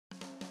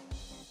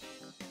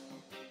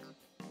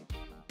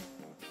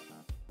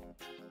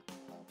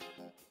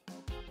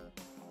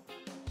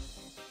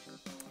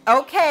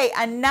Okay,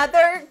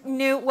 another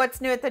new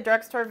what's new at the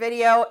drugstore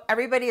video.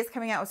 Everybody is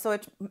coming out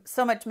with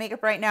so much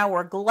makeup right now.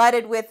 We're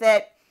glutted with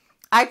it.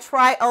 I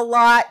try a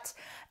lot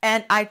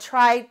and I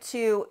try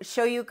to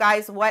show you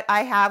guys what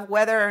I have,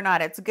 whether or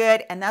not it's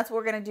good. And that's what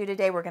we're going to do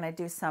today. We're going to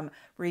do some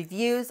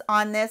reviews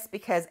on this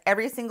because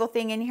every single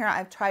thing in here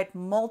I've tried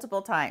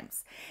multiple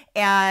times.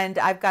 And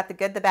I've got the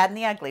good, the bad, and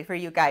the ugly for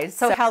you guys.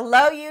 So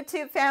hello,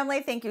 YouTube family.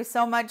 Thank you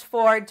so much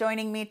for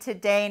joining me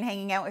today and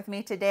hanging out with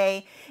me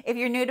today. If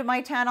you're new to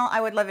my channel, I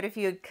would love it if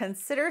you would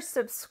consider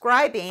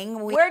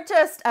subscribing. We're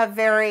just a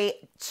very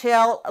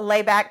chill,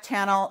 layback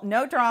channel.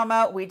 No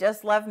drama. We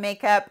just love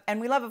makeup and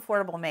we love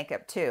affordable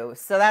makeup too.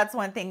 So that's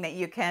one thing that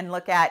you can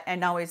look at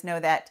and always know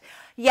that,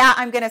 yeah,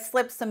 I'm going to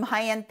slip some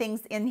high-end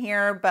things in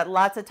here, but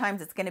lots of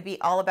times it's going to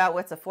be all about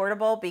what's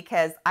affordable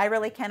because I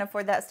really can't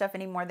afford that stuff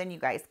any more than you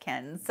guys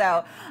can.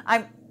 So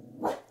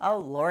oh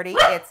Lordy,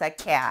 it's a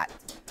cat,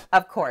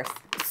 of course.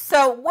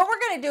 So what we're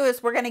going to do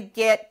is we're going to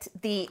get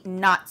the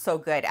not so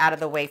good out of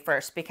the way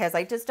first because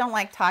I just don't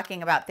like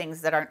talking about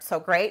things that aren't so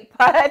great,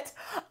 but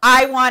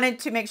I wanted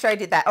to make sure I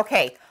did that.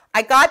 Okay,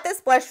 I got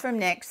this blush from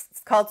NYX.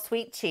 It's called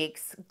Sweet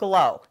Cheeks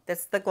Glow. This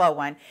is the glow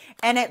one,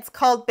 and it's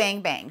called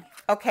Bang Bang.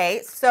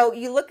 Okay, so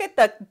you look at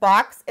the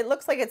box. It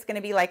looks like it's going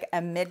to be like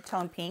a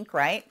mid-tone pink,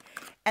 right?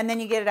 And then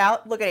you get it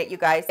out. Look at it, you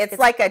guys. It's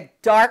like a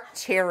dark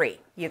cherry,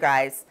 you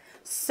guys.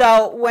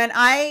 So when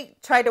I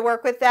tried to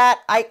work with that,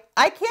 I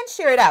can't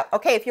share it out.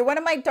 Okay, if you're one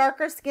of my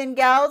darker skin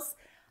gals,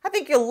 I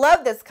think you'll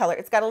love this color.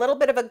 It's got a little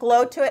bit of a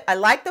glow to it. I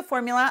like the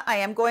formula. I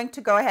am going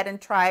to go ahead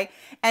and try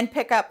and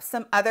pick up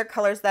some other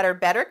colors that are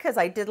better because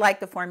I did like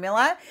the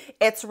formula.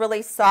 It's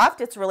really soft.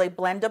 It's really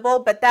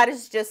blendable, but that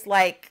is just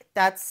like,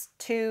 that's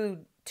too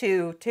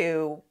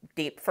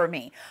deep for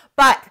me.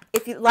 But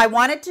I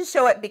wanted to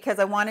show it because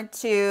I wanted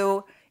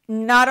to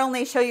not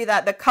only show you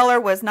that the color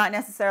was not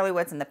necessarily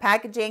what's in the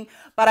packaging,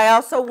 but I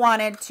also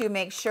wanted to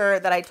make sure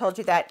that I told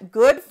you that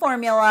good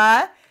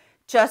formula.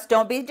 Just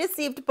don't be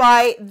deceived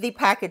by the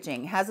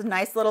packaging. It has a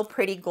nice little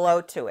pretty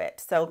glow to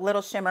it. So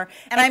little shimmer.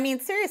 And I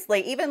mean,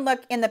 seriously, even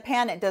look in the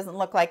pan, it doesn't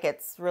look like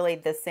it's really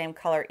the same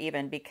color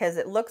even because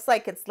it looks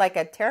like it's like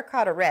a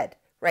terracotta red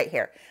right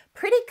here.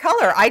 Pretty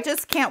color. I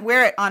just can't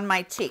wear it on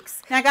my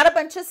cheeks. Now I got a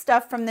bunch of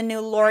stuff from the new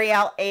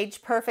L'Oreal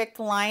Age Perfect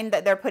line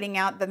that they're putting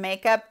out, the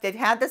makeup. They've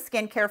had the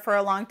skincare for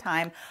a long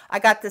time. I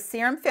got the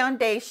Serum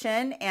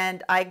foundation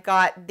and I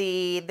got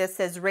this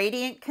is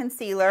Radiant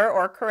Concealer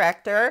or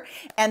Corrector.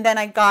 And then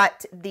I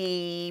got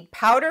the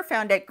powder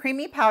foundation,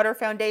 creamy powder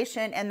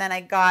foundation. And then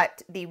I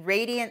got the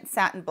Radiant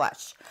Satin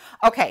Blush.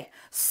 Okay,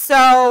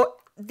 so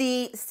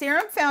the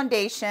Serum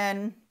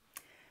foundation,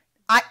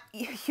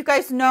 you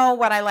guys know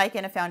what I like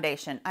in a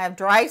foundation. I have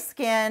dry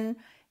skin.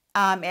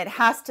 It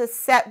has to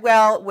set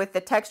well with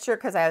the texture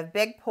because I have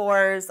big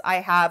pores. I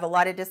have a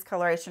lot of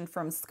discoloration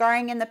from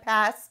scarring in the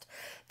past,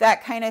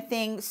 that kind of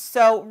thing.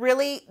 So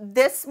really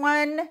this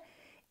one,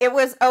 it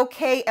was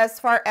okay as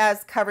far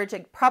as coverage.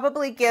 It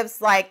probably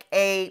gives like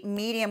a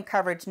medium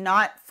coverage,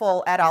 not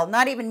full at all,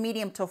 not even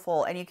medium to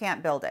full, and you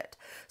can't build it.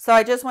 So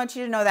I just want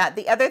you to know that.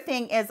 The other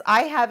thing is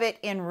I have it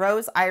in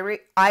Rose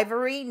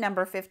Ivory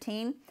number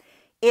 15.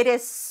 It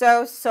is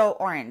so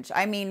orange.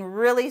 I mean,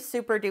 really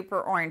super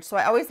duper orange. So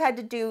I always had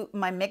to do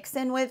my mix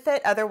in with it.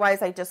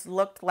 Otherwise, I just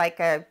looked like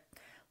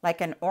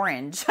an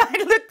orange.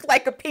 I looked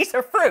like a piece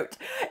of fruit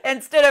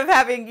instead of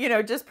having, you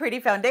know, just pretty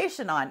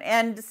foundation on.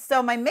 And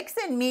so my mix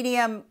in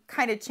medium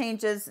kind of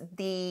changes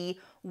the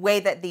way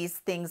that these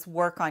things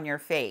work on your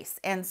face.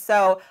 And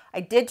so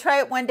I did try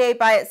it one day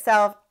by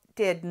itself.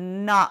 Did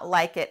not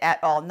like it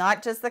at all.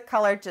 Not just the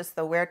color, just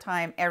the wear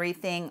time,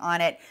 everything on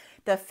it.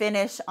 The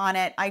finish on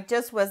it, I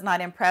just was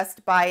not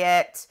impressed by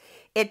it.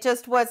 It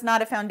just was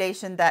not a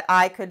foundation that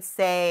I could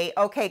say,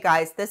 okay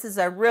guys, this is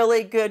a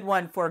really good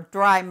one for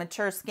dry,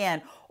 mature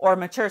skin or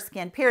mature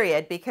skin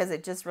period, because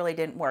it just really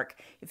didn't work.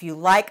 If you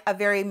like a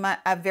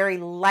very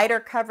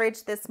lighter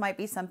coverage, this might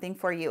be something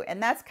for you.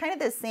 And that's kind of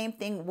the same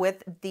thing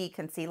with the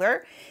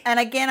concealer. And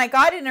again, I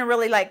got it in a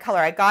really light color.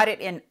 I got it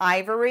in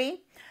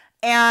Ivory,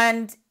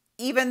 and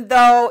even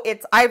though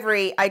it's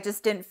ivory, I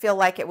just didn't feel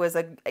like it was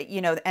an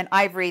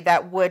ivory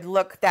that would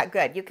look that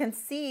good. You can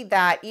see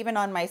that even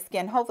on my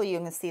skin. Hopefully you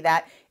can see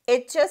that.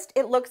 It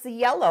looks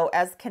yellow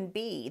as can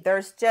be.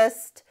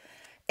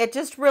 It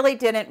just really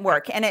didn't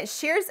work. And it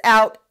shears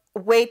out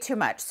way too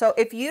much. So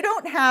if you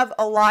don't have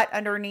a lot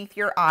underneath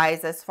your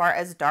eyes as far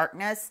as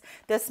darkness,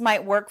 this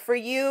might work for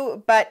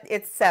you, but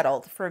it's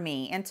settled for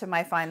me into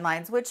my fine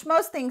lines, which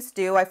most things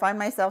do. I find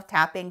myself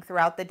tapping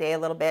throughout the day a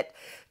little bit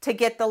to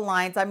get the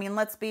lines. I mean,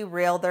 let's be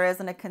real. There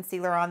isn't a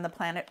concealer on the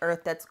planet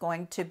Earth that's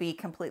going to be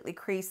completely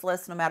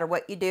creaseless no matter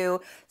what you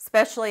do,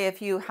 especially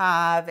if you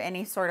have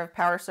any sort of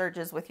power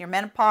surges with your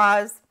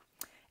menopause.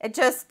 It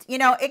just,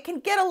 it can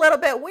get a little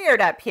bit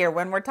weird up here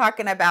when we're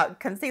talking about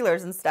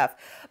concealers and stuff.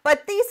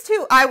 But these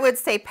two, I would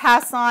say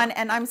pass on.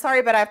 And I'm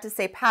sorry, but I have to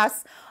say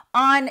pass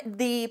on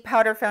the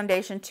powder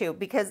foundation too,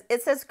 because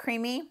it says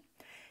creamy.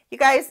 You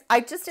guys, I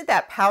just did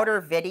that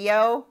powder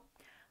video,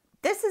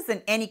 this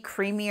isn't any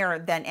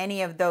creamier than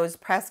any of those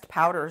pressed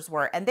powders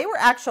were. And they were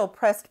actual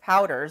pressed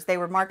powders. They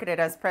were marketed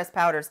as pressed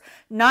powders,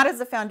 not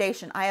as a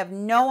foundation. I have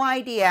no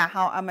idea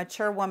how a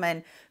mature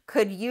woman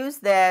could use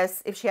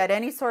this. If she had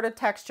any sort of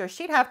texture,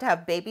 she'd have to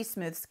have baby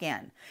smooth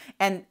skin.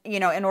 And, you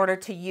know, in order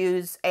to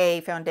use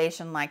a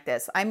foundation like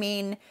this. I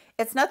mean,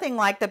 it's nothing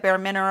like the Bare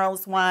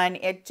Minerals one.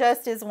 It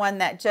just is one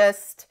that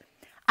just,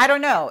 I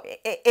don't know,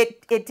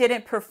 it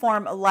didn't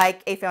perform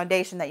like a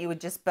foundation that you would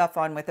just buff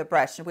on with a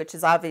brush, which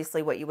is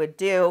obviously what you would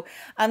do,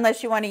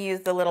 unless you want to use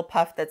the little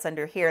puff that's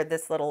under here,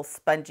 this little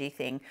spongy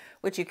thing,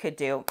 which you could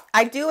do.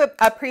 I do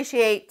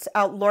appreciate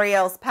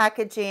L'Oreal's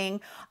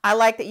packaging. I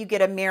like that you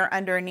get a mirror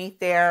underneath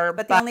there,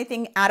 but the only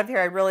thing out of here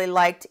I really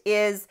liked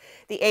is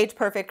the Age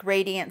Perfect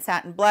Radiant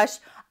Satin Blush.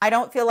 I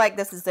don't feel like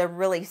this is a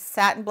really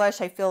satin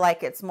blush. I feel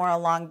like it's more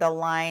along the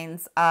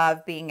lines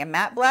of being a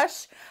matte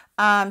blush.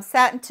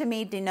 Satin to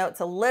me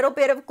denotes a little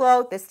bit of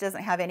glow. This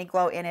doesn't have any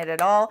glow in it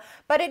at all,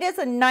 but it is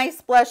a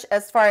nice blush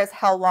as far as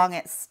how long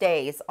it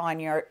stays on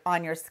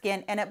your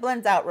skin, and it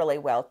blends out really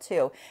well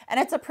too. And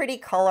it's a pretty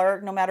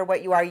color. No matter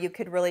what you are, you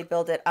could really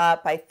build it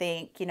up. I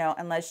think, you know,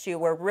 unless you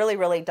were really,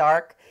 really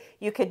dark,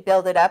 you could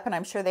build it up, and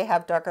I'm sure they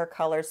have darker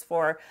colors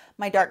for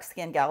my dark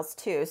skin gals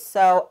too.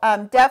 So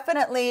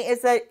definitely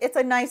it's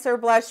a nicer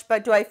blush,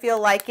 but do I feel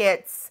like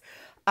it's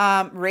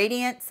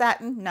radiant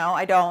satin? No,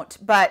 I don't.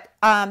 But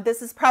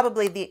this is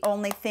probably the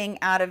only thing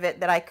out of it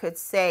that I could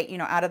say, you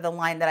know, out of the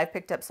line that I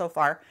picked up so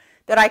far,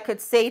 that I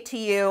could say to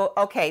you,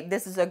 okay,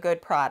 this is a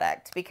good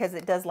product, because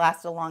it does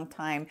last a long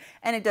time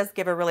and it does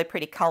give a really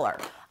pretty color.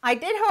 I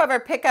did, however,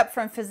 pick up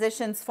from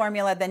Physicians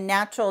Formula the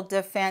Natural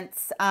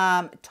Defense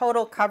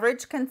Total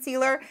Coverage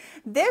Concealer.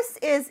 This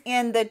is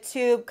in the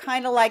tube,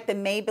 kind of like the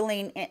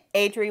Maybelline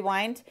Age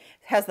Rewind. It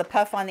has the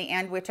puff on the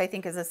end, which I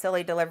think is a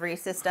silly delivery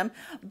system.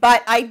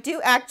 But I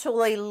do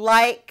actually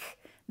like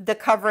the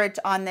coverage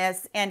on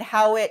this and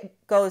how it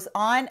goes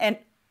on. And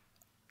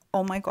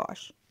oh my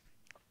gosh.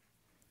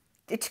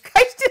 Did you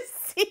guys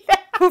just see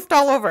that? Poofed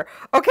all over.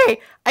 Okay,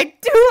 I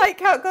do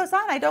like how it goes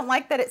on. I don't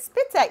like that it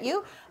spits at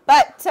you.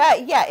 But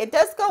yeah, it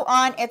does go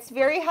on. It's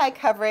very high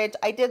coverage.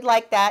 I did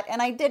like that.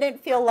 And I didn't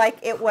feel like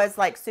it was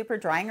like super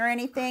drying or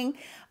anything.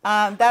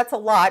 That's a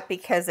lot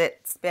because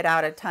it spit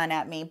out a ton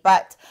at me.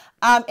 But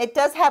it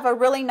does have a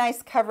really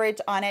nice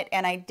coverage on it,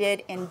 and I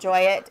did enjoy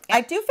it.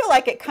 I do feel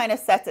like it kind of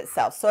sets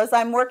itself. So as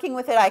I'm working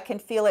with it, I can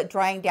feel it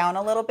drying down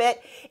a little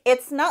bit.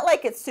 It's not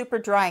like it's super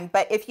drying,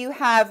 but if you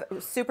have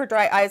super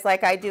dry eyes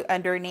like I do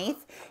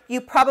underneath,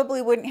 you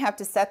probably wouldn't have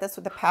to set this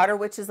with a powder,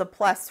 which is a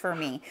plus for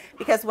me.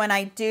 Because when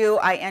I do,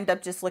 I end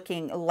up just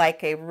looking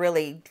like a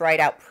really dried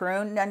out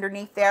prune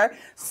underneath there.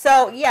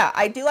 So yeah,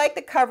 I do like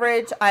the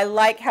coverage. I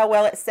like how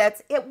well it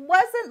sets. It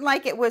wasn't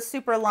like it was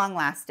super long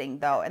lasting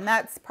though, and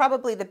that's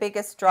probably the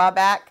biggest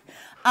drawback.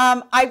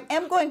 I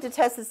am going to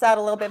test this out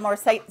a little bit more.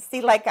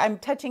 See, like I'm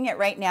touching it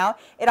right now,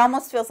 it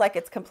almost feels like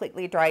it's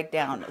completely dried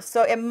down.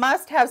 So it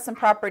must have some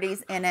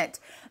properties in it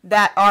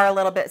that are a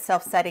little bit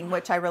self-setting,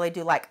 which I really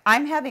do like.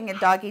 I'm having a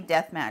doggy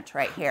death match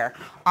right here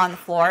on the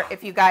floor.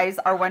 If you guys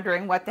are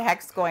wondering what the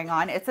heck's going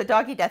on, it's a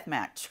doggy death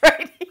match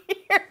right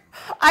here.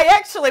 I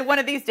actually, one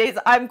of these days,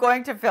 I'm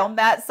going to film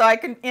that so I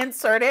can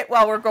insert it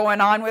while we're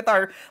going on with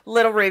our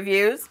little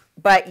reviews.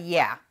 But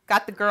yeah,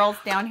 got the girls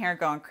down here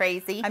going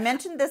crazy. I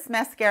mentioned this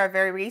mascara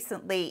very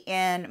recently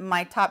in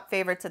my top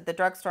favorites at the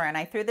drugstore, and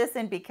I threw this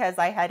in because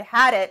I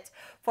had it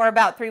for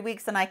about 3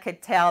 weeks, and I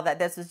could tell that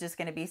this was just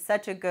going to be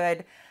such a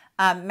good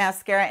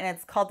mascara, and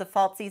it's called the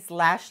Falsies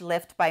Lash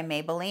Lift by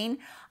Maybelline.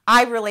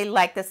 I really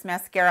like this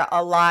mascara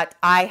a lot.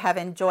 I have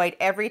enjoyed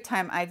every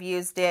time I've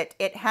used it.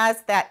 It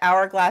has that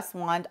hourglass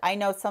wand. I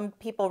know some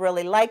people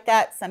really like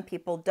that, some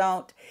people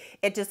don't.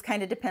 It just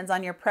kind of depends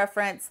on your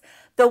preference.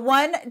 The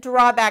one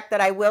drawback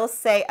that I will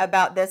say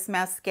about this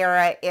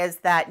mascara is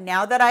that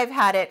now that I've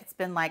had it, it's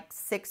been like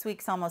 6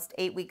 weeks, almost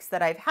 8 weeks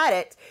that I've had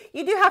it,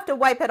 you do have to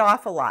wipe it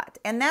off a lot.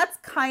 And that's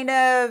kind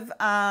of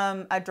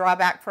a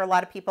drawback for a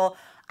lot of people.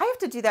 I have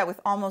to do that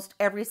with almost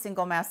every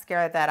single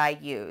mascara that I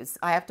use.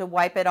 I have to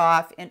wipe it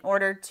off in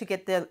order to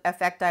get the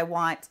effect I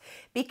want,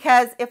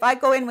 because if I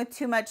go in with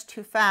too much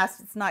too fast,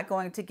 it's not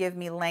going to give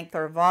me length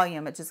or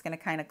volume. It's just going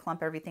to kind of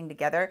clump everything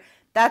together.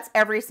 That's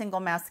every single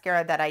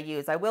mascara that I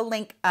use. I will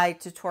link a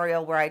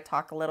tutorial where I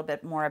talk a little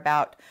bit more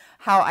about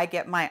how I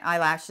get my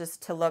eyelashes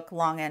to look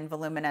long and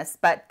voluminous.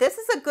 But this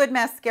is a good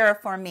mascara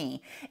for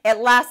me. It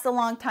lasts a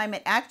long time.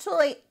 It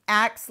actually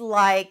acts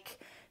like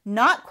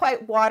not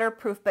quite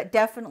waterproof, but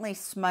definitely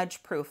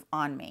smudge proof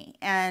on me.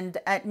 And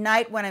at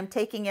night when I'm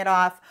taking it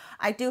off,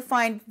 I do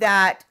find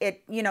that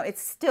it, you know, it's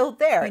still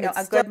there. You know,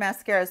 a good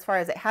mascara as far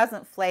as it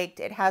hasn't flaked,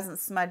 it hasn't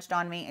smudged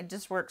on me. It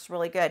just works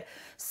really good.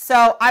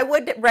 So I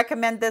would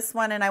recommend this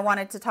one, and I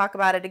wanted to talk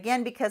about it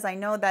again because I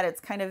know that it's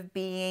kind of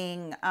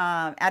being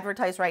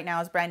advertised right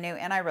now as brand new,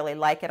 and I really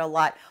like it a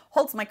lot.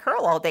 Holds my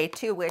curl all day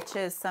too, which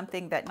is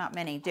something that not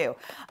many do.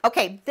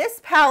 Okay,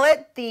 this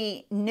palette,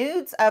 the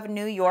Nudes of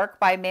New York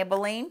by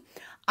Maybelline,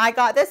 I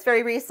got this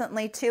very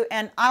recently too,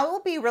 and I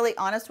will be really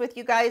honest with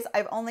you guys.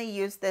 I've only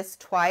used this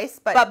twice,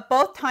 but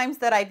both times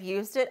that I've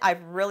used it,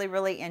 I've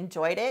really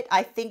enjoyed it.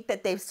 I think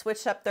that they've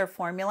switched up their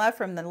formula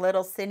from the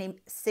little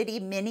city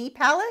mini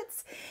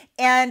palettes,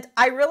 and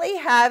I really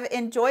have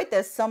enjoyed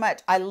this so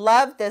much. I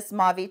love this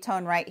mauve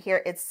tone right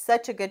here. It's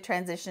such a good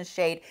transition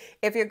shade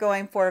if you're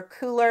going for a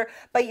cooler,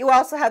 but you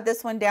also have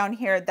this one down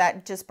here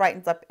that just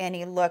brightens up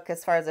any look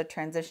as far as a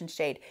transition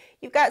shade.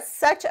 You've got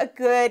such a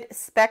good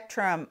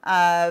spectrum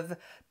of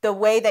the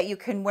way that you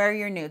can wear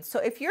your nudes. So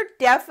if you're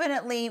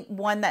definitely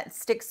one that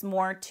sticks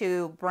more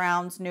to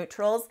browns,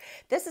 neutrals,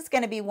 this is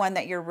going to be one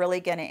that you're really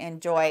going to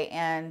enjoy.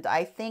 And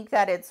I think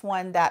that it's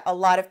one that a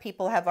lot of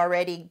people have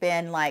already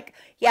been like,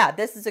 yeah,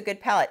 this is a good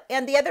palette.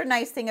 And the other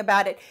nice thing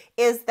about it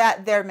is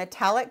that their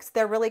metallics,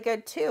 they're really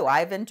good too.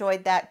 I've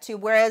enjoyed that too.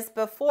 Whereas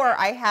before,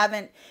 I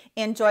haven't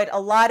enjoyed a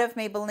lot of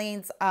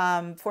Maybelline's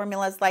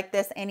formulas like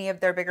this, any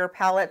of their bigger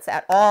palettes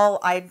at all.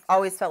 I've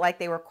always felt like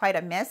they were quite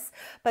a miss,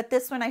 but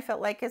this one I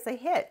felt like is a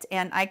hit,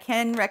 and I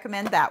can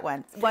recommend that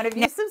one. One of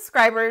you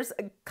subscribers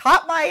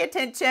caught my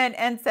attention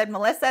and said,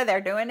 Melissa, they're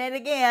doing it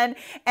again,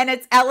 and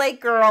it's LA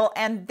Girl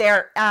and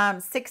their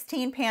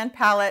 16 pan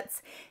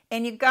palettes.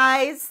 And you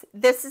guys,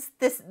 this is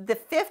the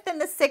 5th and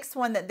the 6th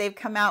one that they've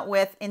come out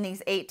with in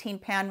these 18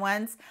 pan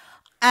ones,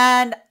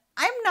 and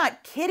I'm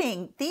not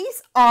kidding.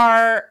 These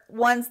are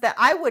ones that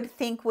I would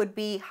think would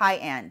be high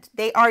end.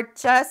 They are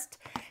just,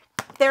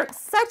 they're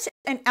such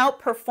an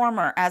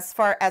outperformer as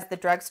far as the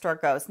drugstore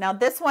goes. Now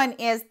this one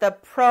is the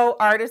Pro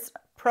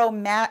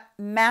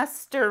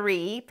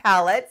Mastery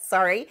palette,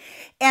 sorry.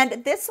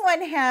 And this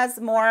one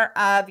has more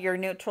of your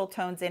neutral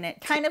tones in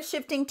it, kind of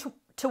shifting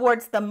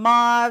towards the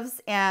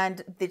mauves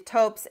and the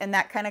taupes and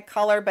that kind of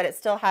color, but it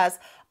still has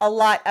a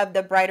lot of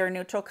the brighter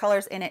neutral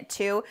colors in it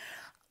too.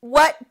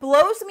 What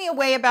blows me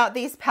away about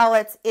these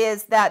palettes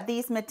is that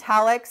these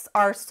metallics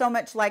are so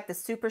much like the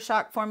Super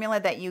Shock formula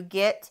that you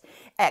get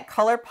at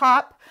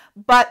ColourPop,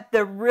 but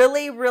the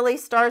really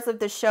stars of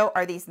the show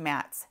are these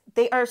mattes.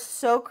 They are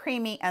so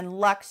creamy and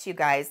luxe, you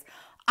guys.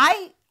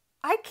 I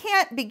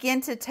can't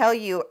begin to tell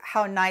you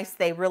how nice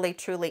they really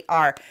truly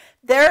are.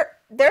 They're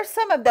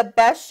some of the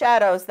best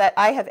shadows that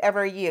I have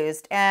ever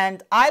used,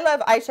 and I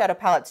love eyeshadow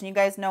palettes, and you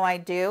guys know I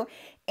do,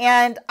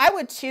 and I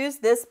would choose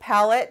this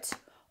palette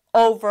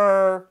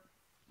over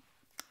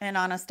an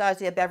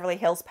Anastasia Beverly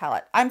Hills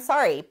palette. I'm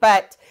sorry,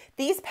 but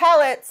these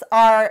palettes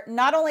are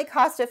not only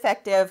cost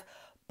effective,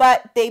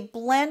 but they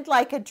blend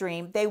like a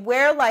dream. They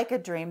wear like a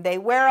dream. They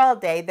wear all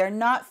day. They're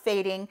not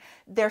fading.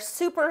 They're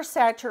super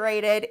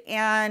saturated,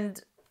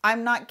 and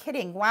I'm not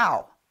kidding.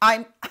 Wow.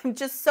 I'm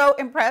just so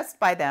impressed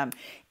by them.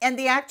 And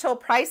the actual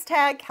price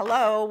tag,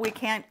 hello, we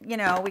can't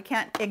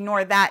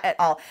ignore that at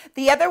all.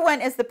 The other one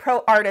is the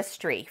Pro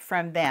Artistry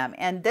from them.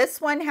 And this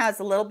one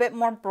has a little bit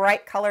more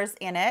bright colors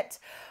in it.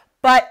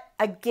 But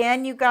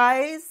again, you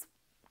guys,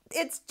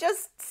 it's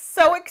just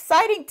so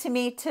exciting to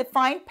me to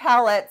find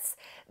palettes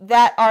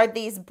that are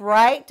these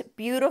bright,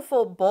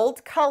 beautiful,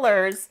 bold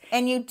colors.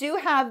 And you do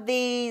have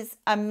these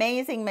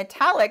amazing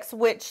metallics,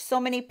 which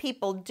so many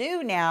people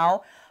do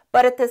now.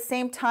 But at the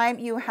same time,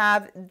 you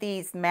have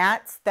these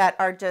mattes that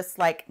are just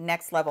like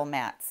next level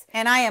mattes.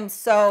 And I am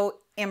so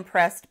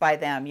impressed by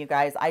them, you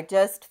guys. I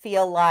just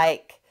feel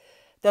like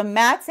the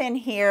mattes in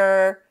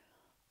here,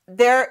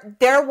 they're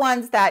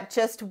ones that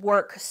just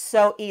work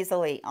so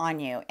easily on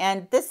you.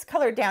 And this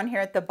color down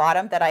here at the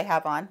bottom that I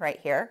have on right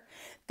here,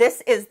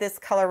 this is this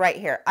color right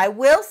here. I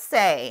will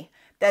say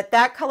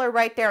that color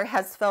right there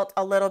has felt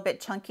a little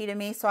bit chunky to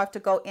me, so I have to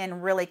go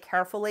in really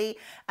carefully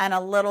and a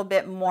little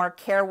bit more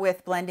care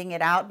with blending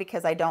it out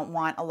because I don't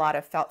want a lot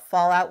of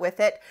fallout with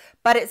it.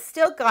 But it's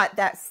still got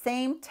that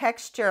same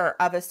texture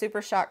of a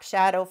Super Shock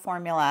shadow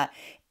formula,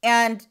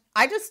 and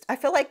I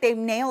feel like they've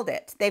nailed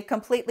it. They've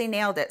completely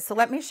nailed it. So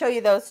let me show you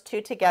those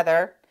two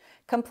together.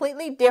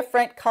 Completely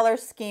different color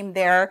scheme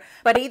there,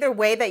 but either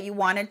way that you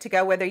wanted to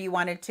go, whether you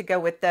wanted to go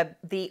with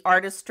the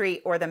Artistry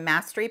or the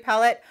Mastery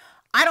palette,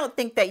 I don't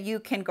think that you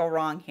can go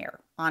wrong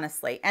here,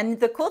 honestly. And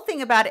the cool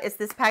thing about it is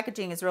this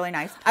packaging is really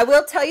nice. I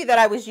will tell you that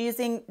I was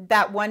using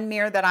that one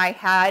mirror that I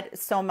had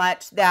so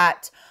much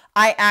that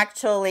I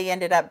actually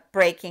ended up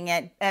breaking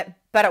it,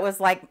 but it was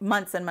like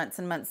months and months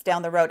and months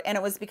down the road. And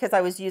it was because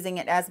I was using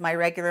it as my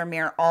regular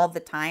mirror all the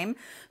time.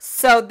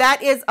 So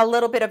that is a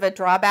little bit of a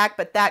drawback,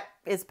 but that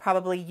is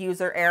probably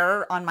user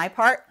error on my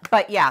part.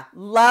 But yeah,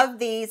 love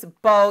these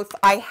both.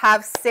 I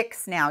have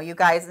 6 now, you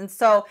guys. And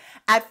so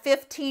at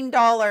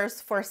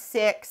 $15 for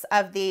 6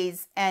 of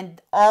these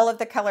and all of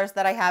the colors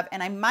that I have,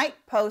 and I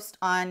might post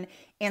on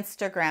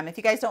Instagram. If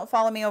you guys don't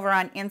follow me over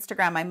on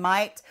Instagram, I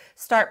might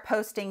start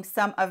posting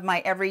some of my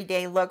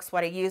everyday looks,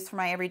 what I use for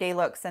my everyday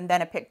looks, and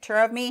then a picture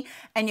of me,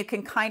 and you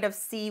can kind of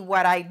see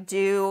what I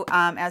do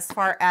as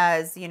far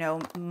as, you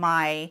know,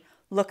 my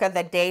look of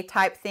the day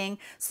type thing.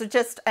 So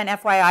just an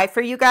FYI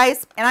for you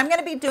guys. And I'm going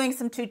to be doing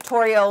some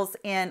tutorials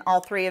in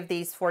all 3 of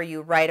these for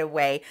you right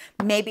away.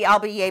 Maybe I'll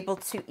be able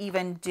to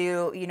even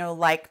do, you know,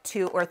 like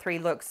 2 or 3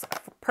 looks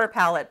per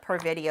palette per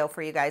video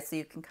for you guys, so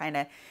you can kind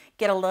of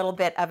get a little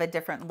bit of a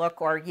different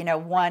look, or you know,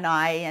 one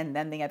eye and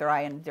then the other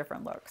eye in a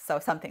different look, so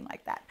something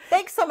like that.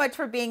 Thanks so much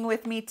for being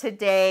with me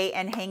today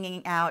and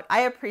hanging out.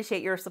 I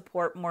appreciate your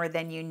support more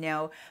than you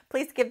know.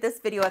 Please give this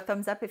video a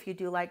thumbs up if you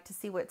do like to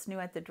see what's new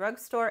at the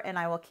drugstore, and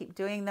I will keep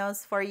doing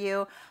those for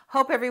you.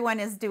 Hope everyone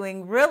is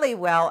doing really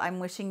well. I'm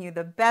wishing you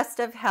the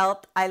best of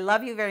health. I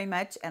love you very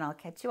much, and I'll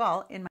catch you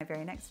all in my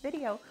very next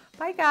video.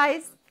 Bye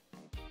guys.